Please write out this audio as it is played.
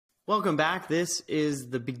Welcome back. This is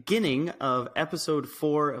the beginning of episode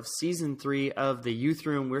 4 of season 3 of the Youth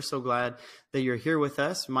Room. We're so glad that you're here with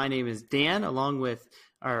us. My name is Dan, along with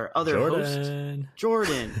our other host,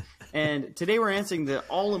 Jordan. And today we're answering the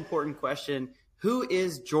all-important question, who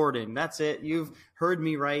is Jordan? That's it. You've heard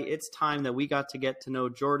me right. It's time that we got to get to know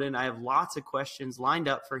Jordan. I have lots of questions lined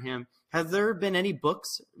up for him. Have there been any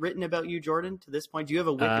books written about you, Jordan, to this point? Do you have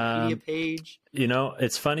a Wikipedia page? You know,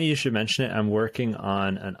 it's funny you should mention it. I'm working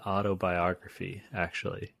on an autobiography,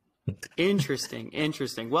 actually. Interesting.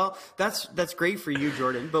 Well, that's great for you,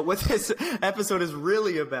 Jordan. But what this episode is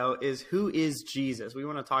really about is who is Jesus? We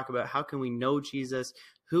want to talk about how can we know Jesus?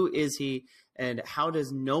 Who is he? And how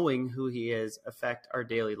does knowing who he is affect our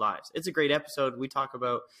daily lives? It's a great episode. We talk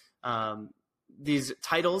about these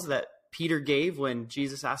titles that Peter gave when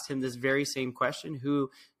Jesus asked him this very same question,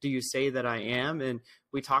 who do you say that I am? And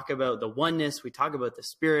we talk about the oneness, we talk about the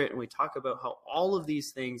Spirit, and we talk about how all of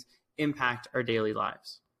these things impact our daily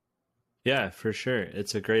lives. Yeah, for sure.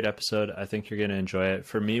 It's a great episode. I think you're going to enjoy it.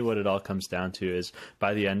 For me, what it all comes down to is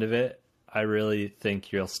by the end of it, I really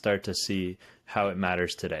think you'll start to see how it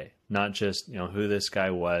matters today. Not just, who this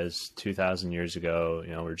guy was 2,000 years ago,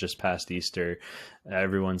 we're just past Easter.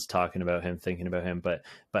 Everyone's talking about him, thinking about him, but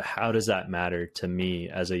how does that matter to me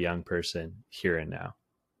as a young person here and now?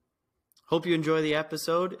 Hope you enjoy the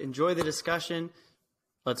episode. Enjoy the discussion.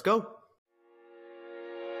 Let's go.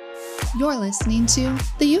 You're listening to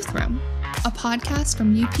The Youth Room, a podcast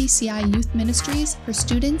from UPCI Youth Ministries for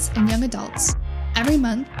students and young adults. Every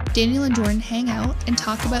month, Daniel and Jordan hang out and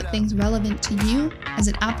talk about things relevant to you as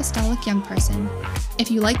an apostolic young person.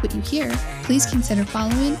 If you like what you hear, please consider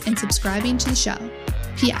following and subscribing to the show.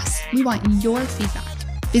 P.S. We want your feedback.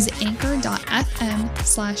 Visit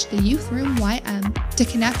anchor.fm/theyouthroomym to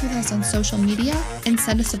connect with us on social media and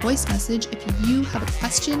send us a voice message if you have a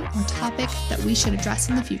question or topic that we should address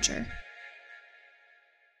in the future.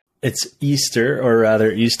 It's Easter, or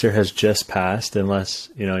rather Easter has just passed, unless,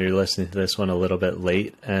 you're listening to this one a little bit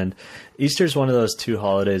late. And Easter is one of those 2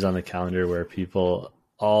 holidays on the calendar where people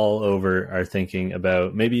all over are thinking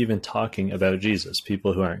about, maybe even talking about Jesus.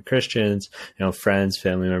 People who aren't Christians, friends,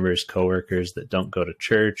 family members, coworkers that don't go to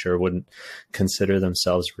church or wouldn't consider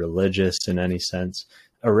themselves religious in any sense.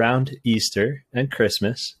 Around Easter and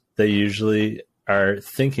Christmas, they usually are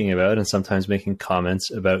thinking about and sometimes making comments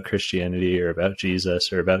about Christianity or about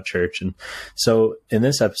Jesus or about church. And so in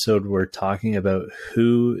this episode, we're talking about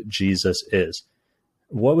who Jesus is.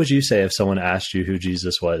 What would you say if someone asked you who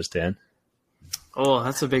Jesus was, Dan? Oh,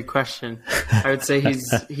 that's a big question. I would say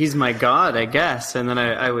he's my God, I guess. And then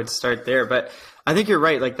I would start there. But I think you're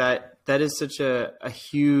right. Like that is such a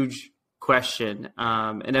huge question.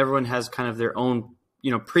 And everyone has kind of their own,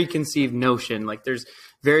 preconceived notion. Like there's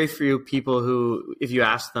very few people who, if you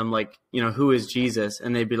ask them like, who is Jesus?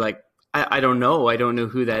 And they'd be like, I don't know. I don't know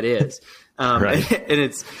who that is. Right. And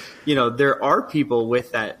it's, there are people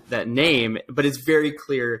with that name, but it's very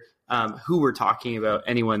clear who we're talking about,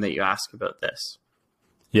 anyone that you ask about this.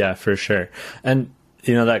 Yeah, for sure. And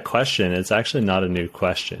that question, it's actually not a new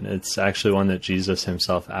question. It's actually one that Jesus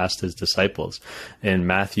himself asked his disciples in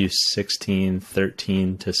Matthew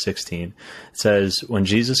 16:13-16. It says, when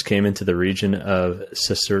Jesus came into the region of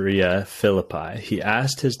Caesarea Philippi, he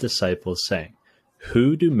asked his disciples saying,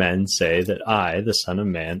 who do men say that I, the Son of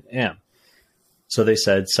Man, am? So they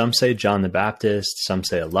said, some say John the Baptist, some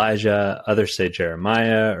say Elijah, others say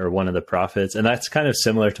Jeremiah or one of the prophets. And that's kind of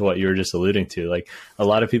similar to what you were just alluding to. Like a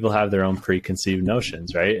lot of people have their own preconceived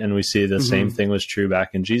notions, right? And we see the same thing was true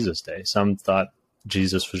back in Jesus' day. Some thought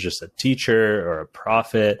Jesus was just a teacher or a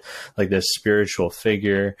prophet, like this spiritual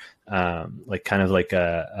figure, like kind of like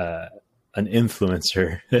an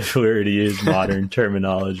influencer, if we were to use modern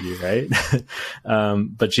terminology, right?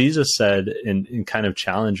 But Jesus said in kind of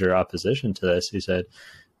challenge or opposition to this, he said,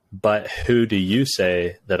 but who do you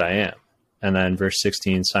say that I am? And then verse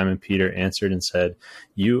 16, Simon Peter answered and said,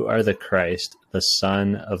 you are the Christ, the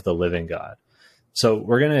Son of the living God. So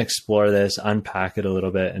we're going to explore this, unpack it a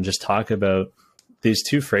little bit, and just talk about these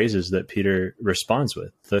 2 phrases that Peter responds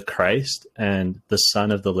with, the Christ and the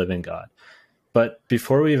Son of the living God. But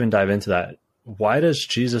before we even dive into that, why does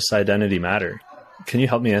Jesus' identity matter? Can you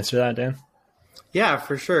help me answer that, Dan? Yeah,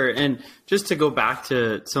 for sure. And just to go back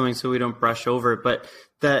to something so we don't brush over it, but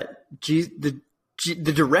the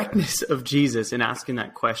directness of Jesus in asking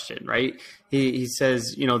that question, right? He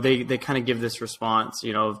says, they kind of give this response,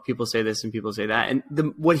 people say this and people say that. And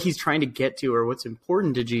what he's trying to get to, or what's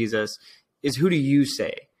important to Jesus, is who do you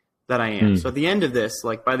say that I am? So at the end of this,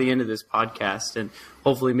 like by the end of this podcast, and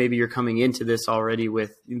hopefully maybe you're coming into this already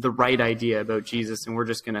with the right idea about Jesus, and we're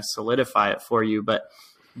just going to solidify it for you. But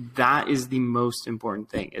that is the most important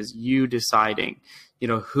thing, is you deciding,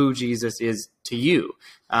 who Jesus is to you.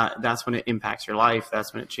 That's when it impacts your life.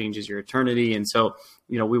 That's when it changes your eternity. And so,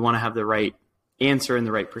 we want to have the right answer and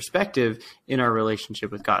the right perspective in our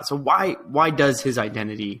relationship with God. So why does his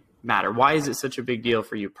identity matter? Why is it such a big deal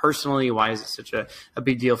for you personally? Why is it such a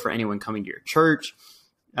big deal for anyone coming to your church?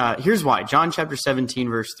 Here's why. John chapter 17,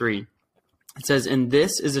 verse 3, it says, "And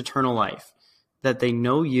this is eternal life, that they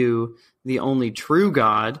know you, the only true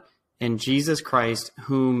God, and Jesus Christ,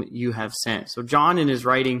 whom you have sent." So John, in his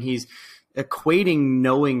writing, he's equating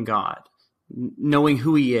knowing God, knowing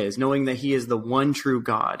who he is, knowing that he is the one true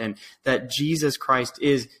God, and that Jesus Christ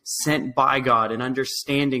is sent by God, and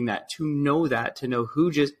understanding that, to know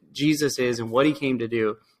who Jesus is and what he came to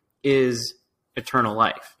do is eternal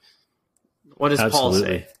life. What does Paul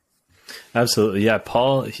say? Absolutely. Yeah.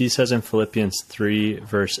 Paul, he says in Philippians 3,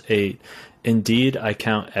 verse 8, "Indeed, I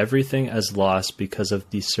count everything as loss because of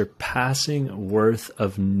the surpassing worth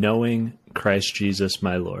of knowing Christ Jesus,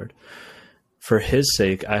 my Lord. For his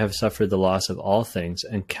sake, I have suffered the loss of all things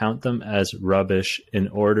and count them as rubbish in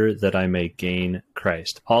order that I may gain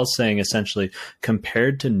Christ." Paul's saying essentially,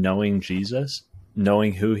 compared to knowing Jesus,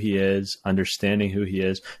 knowing who he is, understanding who he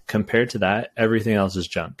is, compared to that, everything else is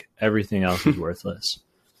junk. Everything else is worthless.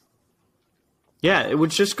 Yeah,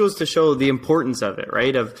 which just goes to show the importance of it,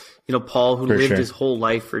 right? Of, Paul, who lived his whole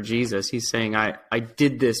life for Jesus. He's saying, I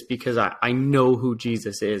did this because I know who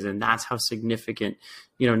Jesus is, and that's how significant,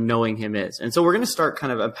 knowing him is. And so we're going to start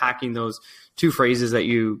kind of unpacking those two phrases that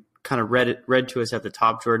you kind of read to us at the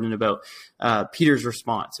top, Jordan, about Peter's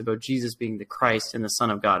response, about Jesus being the Christ and the Son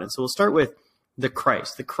of God. And so we'll start with the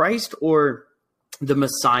Christ, or the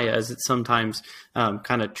Messiah, as it's sometimes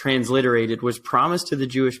kind of transliterated, was promised to the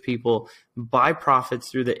Jewish people by prophets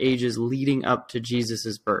through the ages leading up to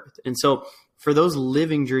Jesus's birth. And so for those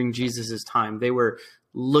living during Jesus's time, they were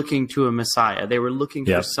looking to a Messiah. They were looking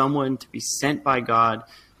for someone to be sent by God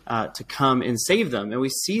to come and save them. And we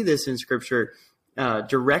see this in Scripture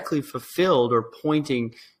directly fulfilled or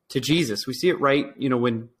pointing to Jesus. We see it right,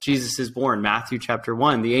 when Jesus is born. Matthew chapter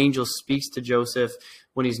 1, the angel speaks to Joseph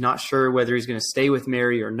when he's not sure whether he's going to stay with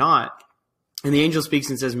Mary or not. And the angel speaks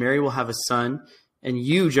and says, "Mary will have a son, and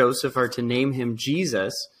you, Joseph, are to name him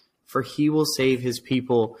Jesus, for he will save his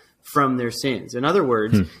people from their sins." In other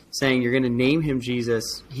words, saying you're going to name him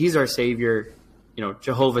Jesus. He's our Savior.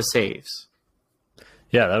 Jehovah saves.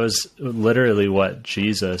 Yeah, that was literally what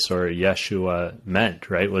Jesus, or Yeshua, meant,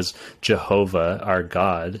 right? Was Jehovah, our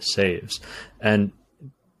God, saves. And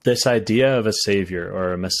this idea of a savior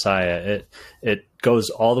or a Messiah, it goes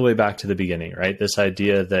all the way back to the beginning, right? This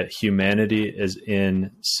idea that humanity is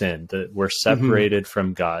in sin, that we're separated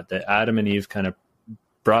from God, that Adam and Eve kind of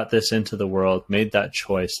brought this into the world, made that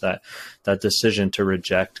choice, that decision to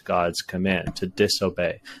reject God's command, to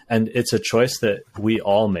disobey. And it's a choice that we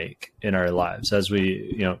all make in our lives. As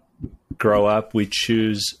we, grow up, we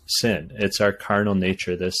choose sin. It's our carnal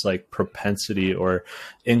nature, this like propensity or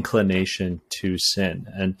inclination to sin.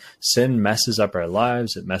 And sin messes up our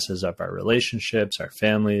lives. It messes up our relationships, our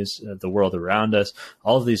families, the world around us.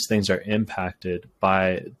 All of these things are impacted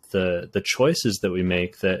by the choices that we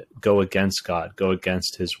make that go against God, go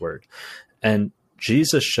against his word. And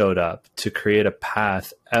Jesus showed up to create a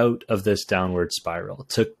path out of this downward spiral,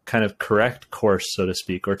 to kind of correct course, so to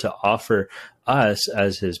speak, or to offer us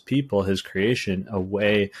as his people, his creation, a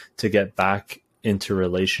way to get back into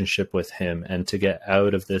relationship with him and to get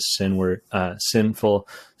out of this sinful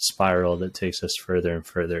spiral that takes us further and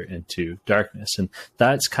further into darkness. And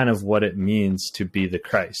that's kind of what it means to be the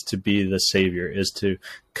Christ, to be the Savior, is to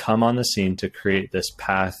come on the scene to create this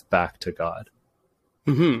path back to God.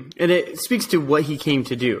 Mm-hmm. And it speaks to what he came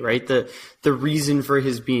to do, right? The reason for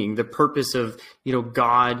his being, the purpose of,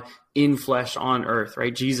 God in flesh on earth,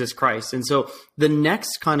 right? Jesus Christ. And so the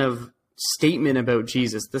next kind of statement about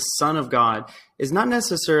Jesus, the Son of God, is not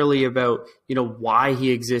necessarily about, why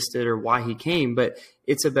he existed or why he came, but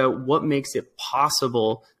it's about what makes it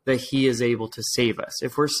possible that he is able to save us.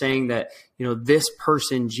 If we're saying that, this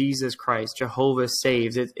person, Jesus Christ, Jehovah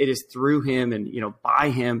saves, it is through him and, by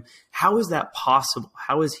him, how is that possible?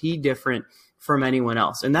 How is he different from anyone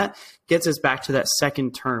else? And that gets us back to that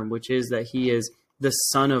second term, which is that he is the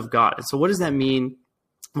Son of God. And so what does that mean?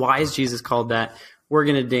 Why is Jesus called that? We're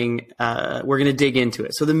going to dig into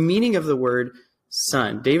it. So the meaning of the word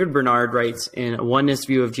son, David Bernard writes in a oneness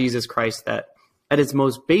view of Jesus Christ that at its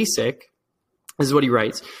most basic, this is what he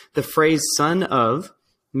writes: the phrase son of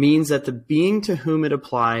means that the being to whom it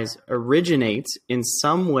applies originates in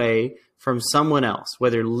some way from someone else,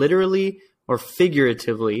 whether literally or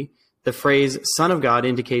figuratively. The phrase son of God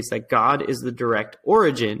indicates that God is the direct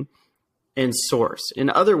origin, and source. In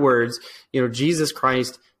other words, Jesus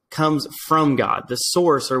Christ comes from God. The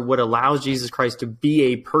source, or what allows Jesus Christ to be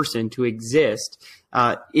a person, to exist,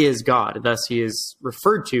 is God. Thus, he is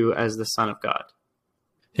referred to as the Son of God.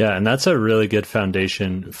 Yeah, and that's a really good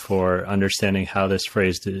foundation for understanding how this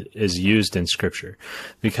phrase is used in Scripture,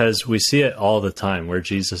 because we see it all the time where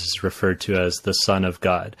Jesus is referred to as the Son of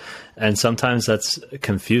God. And sometimes that's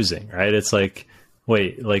confusing, right? It's like,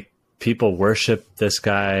 wait, like people worship this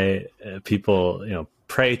guy, people,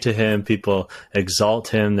 pray to him, people exalt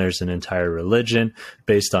him. There's an entire religion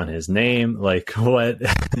based on his name. Like, what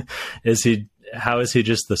is he? How is he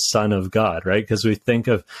just the Son of God, right? Because we think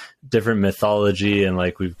of different mythology, and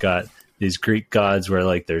like we've got these Greek gods where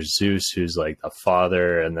like there's Zeus, who's like the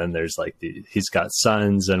father, and then there's like he's got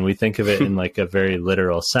sons, and we think of it in like a very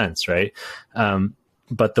literal sense, right?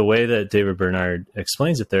 But the way that David Bernard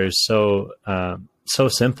explains it there is so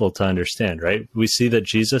simple to understand, right? We see that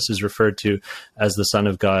Jesus is referred to as the Son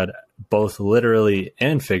of God, both literally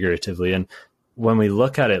and figuratively. And when we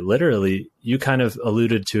look at it literally, you kind of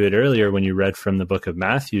alluded to it earlier when you read from the book of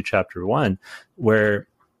Matthew, chapter 1, where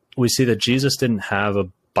we see that Jesus didn't have a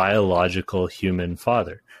biological human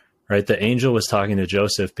father, right? The angel was talking to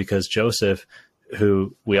Joseph because Joseph,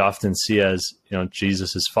 who we often see as,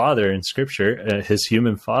 Jesus's father in Scripture, his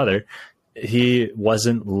human father, he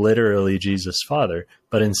wasn't literally Jesus' father,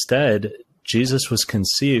 but instead Jesus was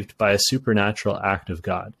conceived by a supernatural act of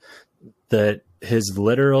God, that his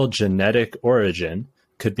literal genetic origin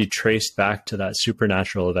could be traced back to that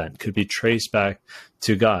supernatural event, could be traced back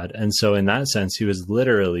to God. And so in that sense, he was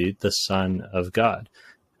literally the Son of God.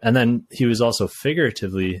 And then he was also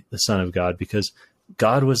figuratively the Son of God because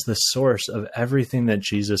God was the source of everything that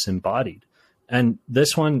Jesus embodied. And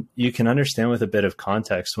this one you can understand with a bit of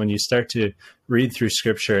context. When you start to read through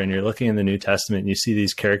Scripture and you're looking in the New Testament and you see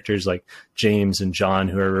these characters like James and John,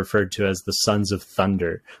 who are referred to as the sons of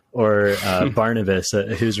thunder, or Barnabas,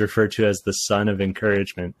 who's referred to as the son of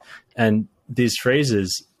encouragement. And these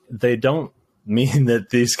phrases, they don't mean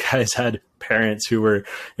that these guys had parents who were,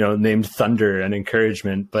 named Thunder and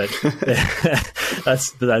Encouragement, but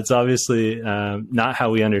that's obviously not how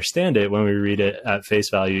we understand it when we read it at face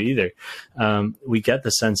value either. We get the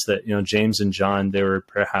sense that, James and John, they were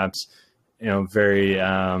perhaps, very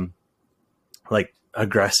like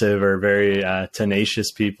aggressive or very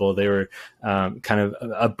tenacious people. They were kind of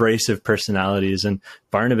abrasive personalities. And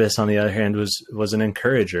Barnabas, on the other hand, was an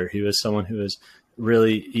encourager. He was someone who was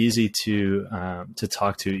really easy to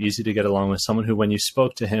talk to, easy to get along with, someone who, when you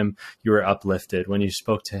spoke to him, you were uplifted. When you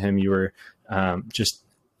spoke to him, you were just,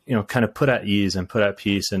 kind of put at ease and put at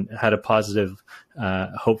peace, and had a positive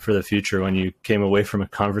hope for the future when you came away from a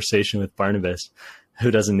conversation with Barnabas.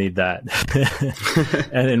 Who doesn't need that?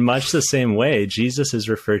 And in much the same way, Jesus is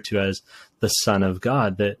referred to as the Son of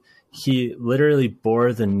God, that he literally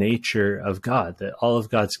bore the nature of God, that all of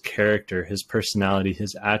God's character, his personality,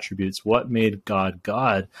 his attributes, what made God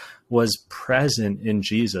God, was present in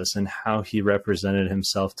Jesus and how he represented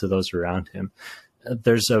himself to those around him.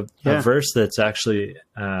 There's a verse that's actually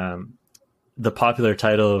the popular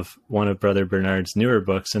title of one of Brother Bernard's newer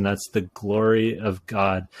books, and that's "The Glory of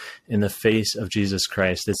God in the Face of Jesus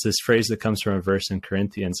Christ." It's this phrase that comes from a verse in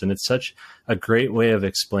Corinthians, and it's such a great way of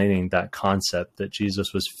explaining that concept that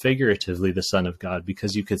Jesus was figuratively the Son of God,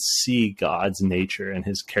 because you could see God's nature and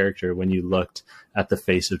his character when you looked at the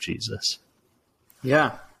face of Jesus.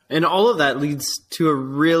 Yeah. And all of that leads to a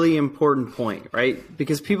really important point, right?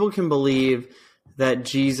 Because people can believe that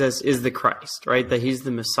Jesus is the Christ, right? That he's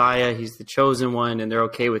the Messiah, he's the chosen one, and they're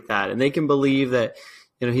okay with that. And they can believe that,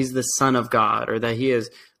 he's the Son of God, or that he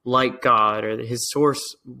is like God, or that his source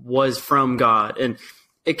was from God. And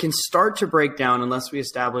it can start to break down unless we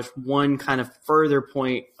establish one kind of further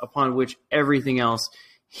point upon which everything else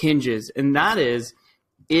hinges. And that is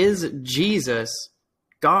Jesus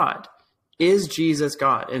God? Is Jesus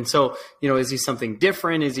God? And so, is he something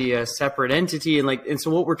different? Is he a separate entity? And so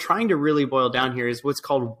what we're trying to really boil down here is what's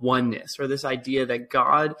called oneness, or this idea that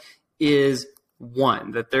God is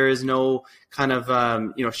one, that there is no kind of,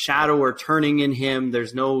 shadow or turning in him.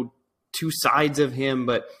 There's no two sides of him,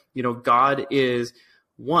 but, God is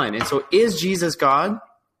one. And so is Jesus God?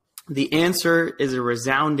 The answer is a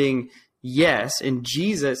resounding yes. And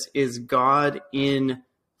Jesus is God in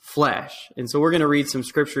flesh. And so we're going to read some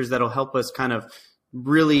scriptures that'll help us kind of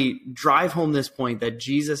really drive home this point that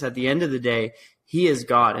Jesus, at the end of the day, he is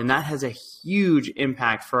God. And that has a huge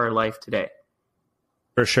impact for our life today.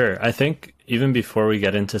 For sure. I think even before we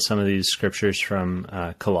get into some of these scriptures from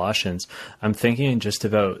Colossians, I'm thinking just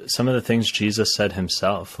about some of the things Jesus said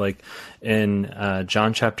himself. Like in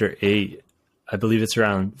John chapter 8, I believe it's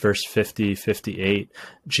around verse 50, 58,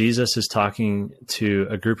 Jesus is talking to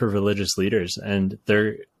a group of religious leaders, and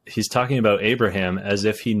he's talking about Abraham as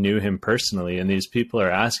if he knew him personally. And these people are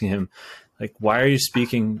asking him, like, why are you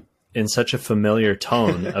speaking in such a familiar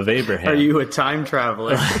tone of Abraham? Are you a time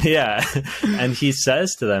traveler? Yeah. And he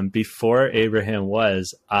says to them, before Abraham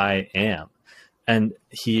was, I am. And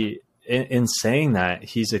in saying that,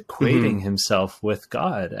 he's equating himself with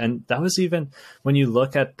God. And that was, even when you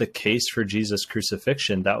look at the case for Jesus'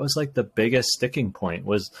 crucifixion, that was like the biggest sticking point,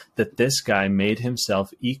 was that this guy made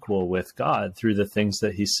himself equal with God through the things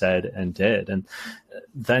that he said and did. And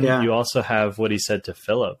then you also have what he said to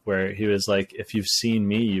Philip, where he was like, if you've seen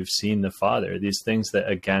me, you've seen the Father. These things that,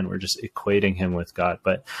 again, were just equating him with God.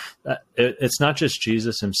 But it's not just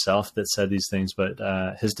Jesus himself that said these things, but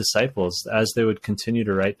his disciples, as they would continue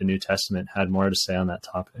to write the New Testament, had more to say on that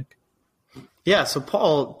topic. Yeah, so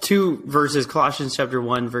Paul, 2 verses, Colossians chapter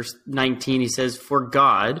 1, verse 19, he says, for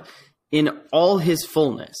God, in all his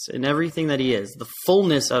fullness, in everything that he is, the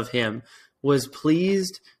fullness of him, was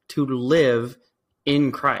pleased to live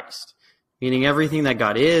in Christ, meaning everything that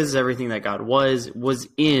God is, everything that God was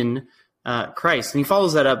in Christ. And he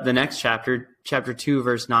follows that up the next chapter 2,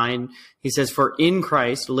 verse 9. He says, for in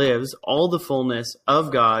Christ lives all the fullness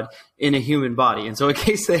of God in a human body. And so in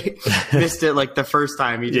case they missed it like the first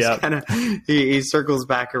time, he just kind of, he circles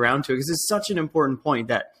back around to it, because it's such an important point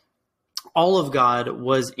that all of God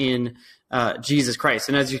was in Jesus Christ.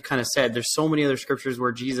 And as you kind of said, there's so many other scriptures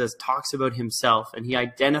where Jesus talks about himself, and he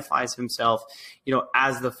identifies himself,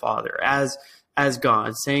 as the Father, as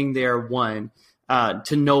God, saying they are one.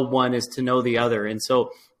 To know one is to know the other. And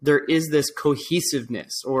so there is this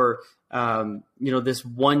cohesiveness, or this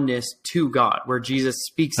oneness to God, where Jesus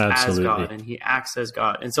speaks as God and he acts as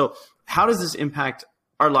God. And so how does this impact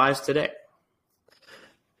our lives today?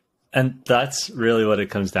 And that's really what it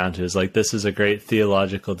comes down to, is like, this is a great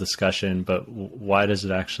theological discussion, but why does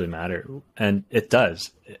it actually matter? And it does,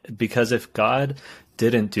 because if God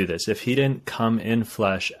didn't do this, if he didn't come in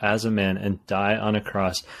flesh as a man and die on a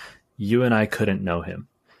cross, you and I couldn't know him.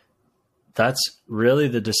 That's really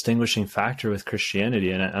the distinguishing factor with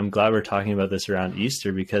Christianity. And I'm glad we're talking about this around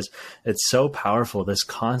Easter, because it's so powerful, this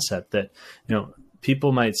concept that,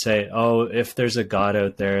 people might say, oh, if there's a God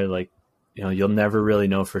out there, like, you'll never really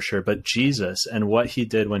know for sure. But Jesus and what he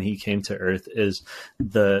did when he came to earth is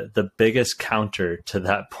the biggest counter to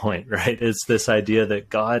that point, right? It's this idea that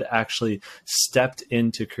God actually stepped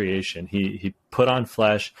into creation. He put on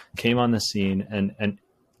flesh, came on the scene, and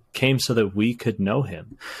came so that we could know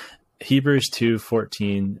him. Hebrews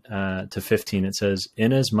 2:14 to 15, it says,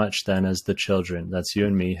 inasmuch then as the children, that's you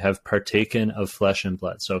and me, have partaken of flesh and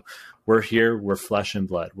blood. So we're here, we're flesh and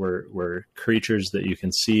blood. We're creatures that you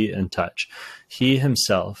can see and touch. He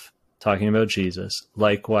himself, talking about Jesus,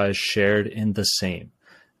 likewise shared in the same,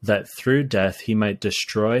 that through death he might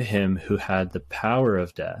destroy him who had the power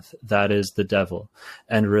of death, that is, the devil,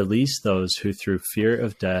 and release those who through fear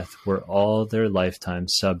of death were all their lifetime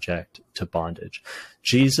subject to bondage.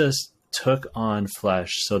 Jesus took on flesh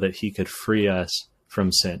so that he could free us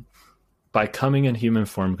from sin. By coming in human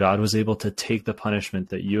form, God was able to take the punishment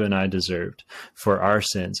that you and I deserved for our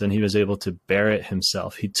sins, and he was able to bear it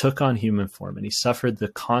himself. He took on human form, and he suffered the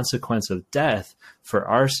consequence of death for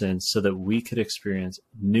our sins so that we could experience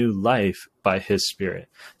new life by his Spirit.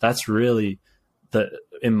 That's really,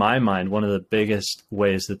 in my mind, one of the biggest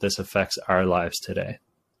ways that this affects our lives today.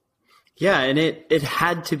 Yeah, and it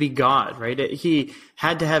had to be God, right? He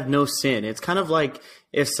had to have no sin. It's kind of like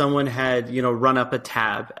if someone had, run up a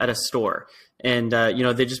tab at a store, and,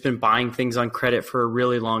 they'd just been buying things on credit for a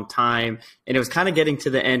really long time. And it was kind of getting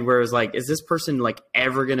to the end where it was like, is this person like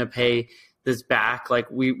ever going to pay this back?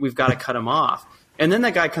 Like we've got to cut them off. And then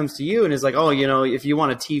that guy comes to you and is like, oh, if you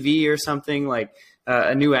want a TV or something, like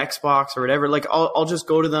a new Xbox or whatever, like I'll just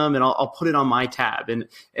go to them and I'll put it on my tab and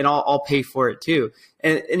I'll pay for it too.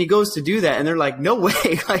 And he goes to do that, and they're like, no way,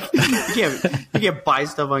 like you can't buy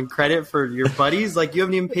stuff on credit for your buddies. Like you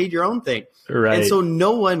haven't even paid your own thing. Right. And so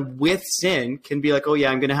no one with sin can be like, oh yeah,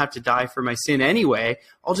 I'm going to have to die for my sin anyway.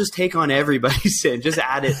 I'll just take on everybody's sin. Just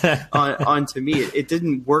add it onto me. It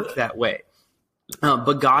didn't work that way.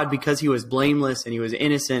 But God, because he was blameless and he was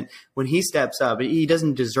innocent, when he steps up, he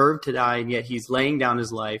doesn't deserve to die, and yet he's laying down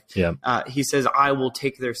his life. Yeah. He says, I will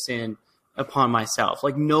take their sin upon myself.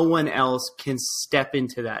 Like no one else can step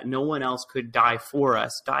into that. No one else could die for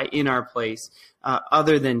us, die in our place,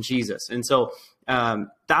 other than Jesus. And so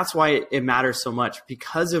That's why it matters so much,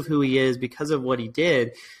 because of who he is, because of what he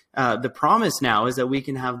did. The promise now is that we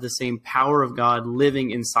can have the same power of God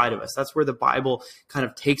living inside of us. That's where the Bible kind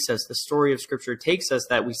of takes us. The story of Scripture takes us,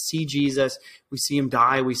 that we see Jesus, we see him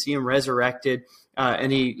die, we see him resurrected.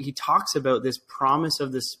 And he talks about this promise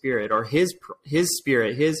of the Spirit, or his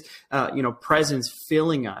Spirit, his presence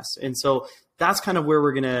filling us. And so that's kind of where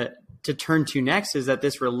we're going to turn to next, is that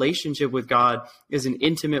this relationship with God is an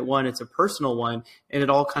intimate one. It's a personal one. And it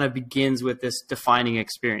all kind of begins with this defining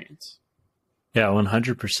experience. Yeah,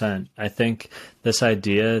 100%. I think this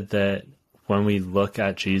idea that when we look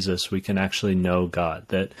at Jesus, we can actually know God,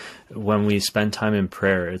 that when we spend time in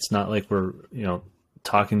prayer, it's not like we're,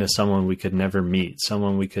 talking to someone we could never meet,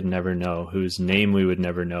 someone we could never know, whose name we would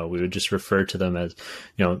never know. We would just refer to them as,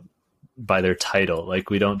 by their title. Like,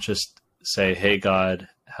 we don't just say, "Hey, God,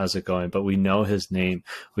 how's it going?" But we know his name.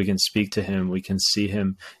 We can speak to him. We can see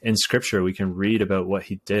him in Scripture. We can read about what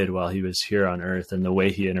he did while he was here on earth and the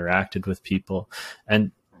way he interacted with people.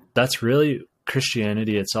 And that's really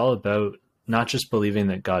Christianity. It's all about not just believing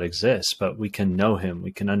that God exists, but we can know him,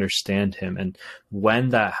 we can understand him. And when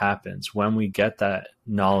that happens, when we get that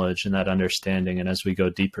knowledge and that understanding, and as we go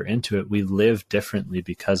deeper into it, we live differently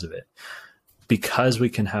because of it. Because we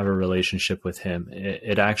can have a relationship with him,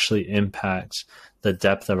 it actually impacts the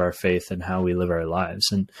depth of our faith and how we live our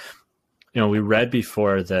lives. And, we read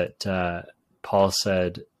before that Paul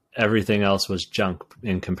said everything else was junk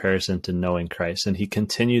in comparison to knowing Christ. And he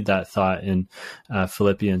continued that thought in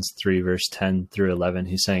Philippians 3, verse 10 through 11.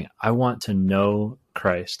 He's saying, "I want to know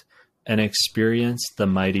Christ and experience the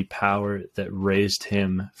mighty power that raised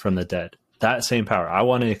him from the dead." That same power. I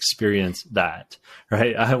want to experience that,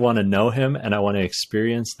 right? I want to know him, and I want to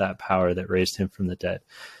experience that power that raised him from the dead.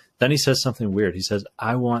 Then he says something weird. He says,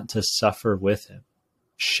 "I want to suffer with him,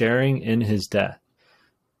 sharing in his death."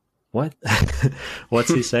 What?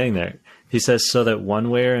 What's he saying there? He says, "So that one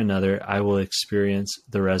way or another, I will experience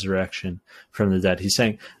the resurrection from the dead." He's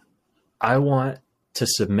saying, I want to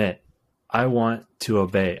submit. I want to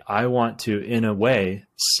obey. I want to, in a way,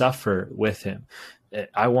 suffer with him.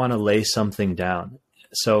 I want to lay something down.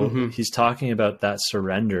 So he's talking about that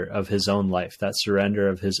surrender of his own life, that surrender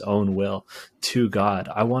of his own will to God.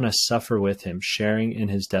 I want to suffer with him, sharing in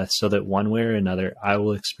his death, so that one way or another, I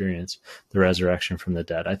will experience the resurrection from the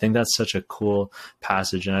dead. I think that's such a cool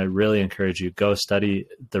passage. And I really encourage you, go study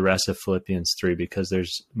the rest of Philippians 3, because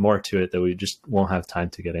there's more to it that we just won't have time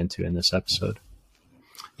to get into in this episode.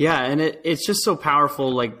 Yeah, and it's just so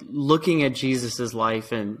powerful, like looking at Jesus's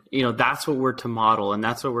life, and that's what we're to model, and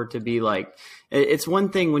that's what we're to be like. It's one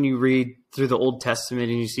thing when you read through the Old Testament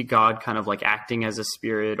and you see God kind of like acting as a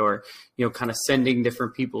spirit, or kind of sending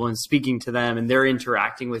different people and speaking to them, and they're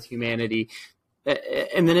interacting with humanity.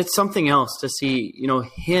 And then it's something else to see,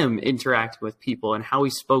 him interacting with people and how he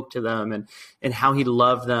spoke to them and how he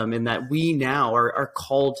loved them, and that we now are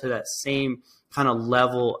called to that same kind of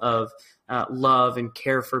level of love and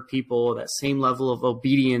care for people, that same level of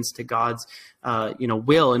obedience to God's,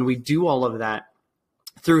 will. And we do all of that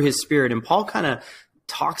through his Spirit. And Paul kind of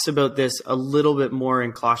talks about this a little bit more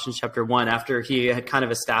in Colossians chapter 1, after he had kind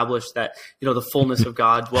of established that, the fullness of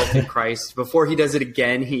God dwelt in Christ. Before he does it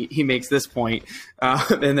again, he makes this point.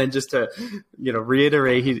 And then just to,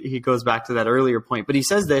 reiterate, he goes back to that earlier point. But he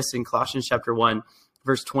says this in Colossians chapter 1,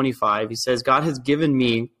 verse 25. He says, "God has given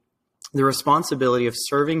me the responsibility of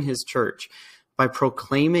serving his church by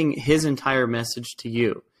proclaiming his entire message to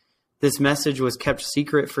you. This message was kept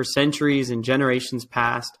secret for centuries and generations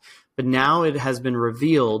past, but now it has been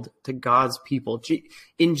revealed to God's people."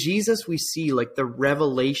 In Jesus, we see like the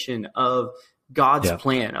revelation of God's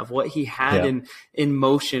plan, of what he had in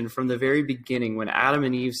motion from the very beginning, when Adam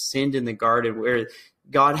and Eve sinned in the garden, where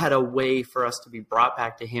God had a way for us to be brought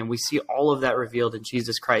back to him. We see all of that revealed in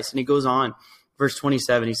Jesus Christ. And he goes on, verse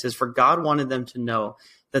 27, he says, "For God wanted them to know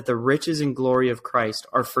that the riches and glory of Christ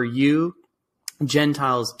are for you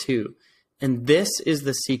Gentiles too. And this is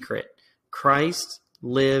the secret: Christ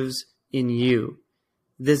lives in you.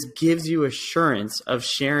 This gives you assurance of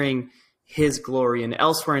sharing his glory." And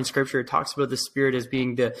elsewhere in Scripture, it talks about the Spirit as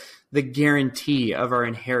being the guarantee of our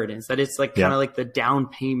inheritance, that it's like kind of like the down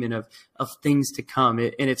payment of things to come.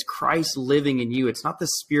 And it's Christ living in you. It's not the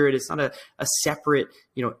Spirit. It's not a separate,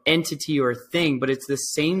 entity or thing, but it's the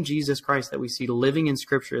same Jesus Christ that we see living in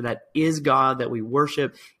Scripture, that is God, that we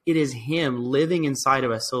worship. It is him living inside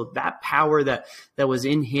of us. So that power that was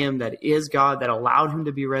in him, that is God, that allowed him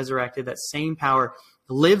to be resurrected, that same power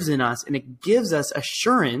lives in us, and it gives us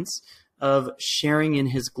assurance of sharing in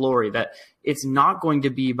his glory, that it's not going to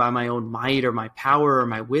be by my own might or my power or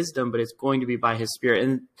my wisdom, but it's going to be by his Spirit.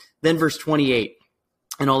 And then verse 28,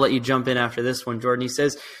 and I'll let you jump in after this one, Jordan. He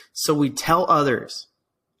says, so we tell others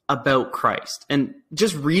about Christ. And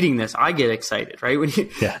just reading this, I get excited, right? When you,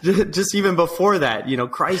 just even before that,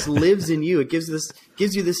 Christ lives in you. It gives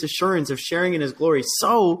you this assurance of sharing in his glory.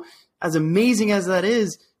 So as amazing as that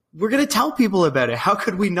is, we're going to tell people about it. How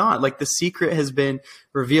could we not? Like, the secret has been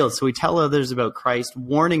revealed. So we tell others about Christ,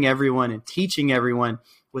 warning everyone and teaching everyone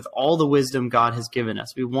with all the wisdom God has given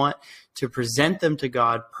us. We want to present them to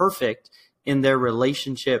God perfect in their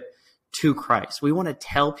relationship to Christ. We want to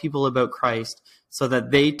tell people about Christ so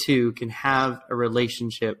that they too can have a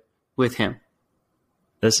relationship with him.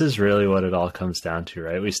 This is really what it all comes down to,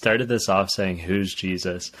 right? We started this off saying, who's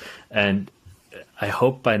Jesus? And I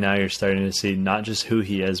hope by now you're starting to see not just who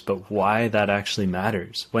he is, but why that actually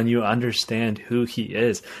matters. When you understand who he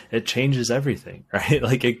is, it changes everything, right?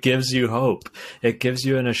 Like, it gives you hope. It gives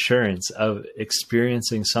you an assurance of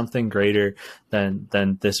experiencing something greater than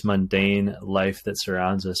this mundane life that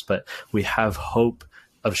surrounds us. But we have hope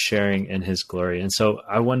of sharing in his glory. And so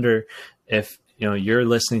I wonder if, you're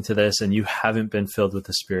listening to this and you haven't been filled with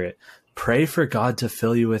the Spirit, pray for God to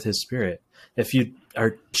fill you with his Spirit. If you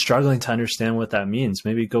are struggling to understand what that means,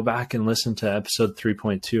 maybe go back and listen to episode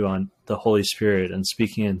 3.2 on the Holy Spirit and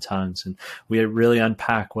speaking in tongues. And we really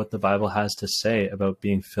unpack what the Bible has to say about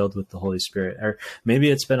being filled with the Holy Spirit. Or maybe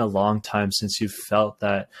it's been a long time since you've felt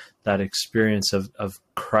that experience of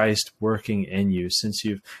Christ working in you, since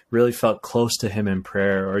you've really felt close to him in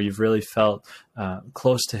prayer, or you've really felt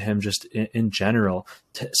close to him just in general.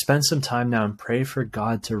 Spend some time now and pray for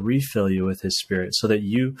God to refill you with his Spirit so that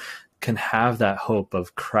you can have that hope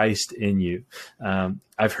of Christ in you.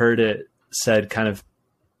 I've heard it said, kind of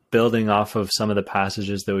building off of some of the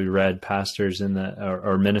passages that we read, pastors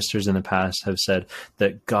or ministers in the past have said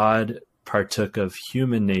that God partook of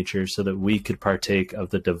human nature so that we could partake of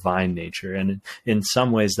the divine nature. And in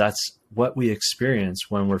some ways, that's what we experience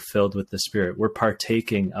when we're filled with the Spirit. We're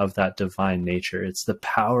partaking of that divine nature. It's the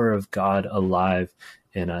power of God alive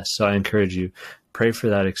in us. So I encourage you, pray for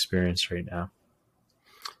that experience right now.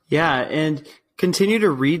 Yeah, and continue to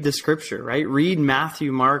read the scripture, right? Read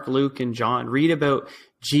Matthew, Mark, Luke, and John. Read about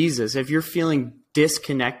Jesus. If you're feeling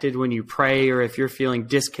disconnected when you pray, or if you're feeling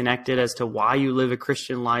disconnected as to why you live a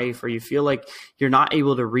Christian life, or you feel like you're not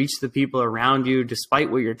able to reach the people around you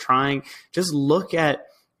despite what you're trying, just look at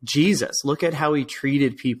Jesus. Look at how he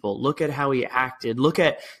treated people. Look at how he acted. Look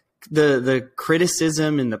at the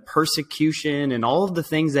criticism and the persecution and all of the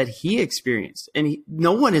things that he experienced. And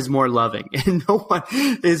no one is more loving, and no one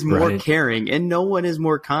is more caring, and no one is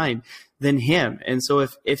more kind than him. And so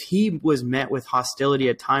if he was met with hostility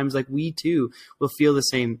at times, like, we too will feel the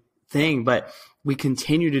same thing, but we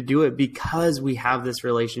continue to do it because we have this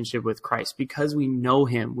relationship with Christ, because we know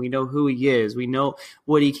him, we know who he is, we know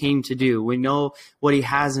what he came to do, we know what he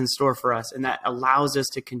has in store for us. And that allows us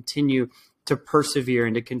to continue to persevere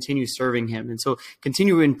and to continue serving him. And so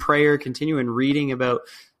continue in prayer, continue in reading about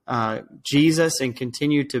Jesus, and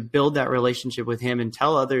continue to build that relationship with him and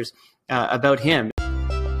tell others about him.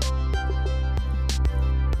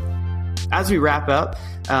 As we wrap up,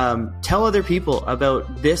 tell other people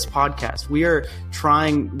about this podcast. We are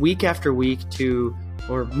trying week after week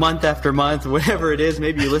or month after month, whatever it is.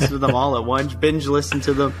 Maybe you listen to them all at once, binge listen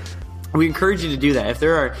to them. We encourage you to do that. If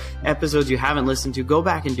there are episodes you haven't listened to, go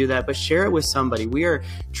back and do that, but share it with somebody. We are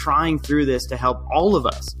trying through this to help all of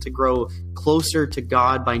us to grow closer to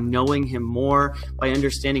God by knowing him more, by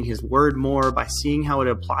understanding his word more, by seeing how it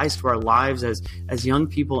applies to our lives as young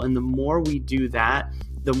people. And the more we do that,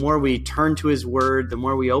 the more we turn to his word, the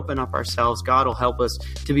more we open up ourselves, God will help us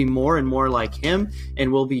to be more and more like him,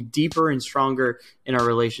 and we'll be deeper and stronger in our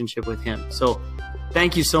relationship with him. So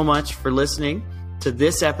thank you so much for listening to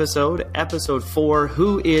this episode 4,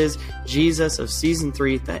 Who is Jesus, of season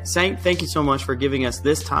 3. Thank you so much for giving us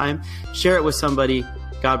this time. Share it with somebody.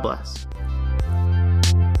 God bless.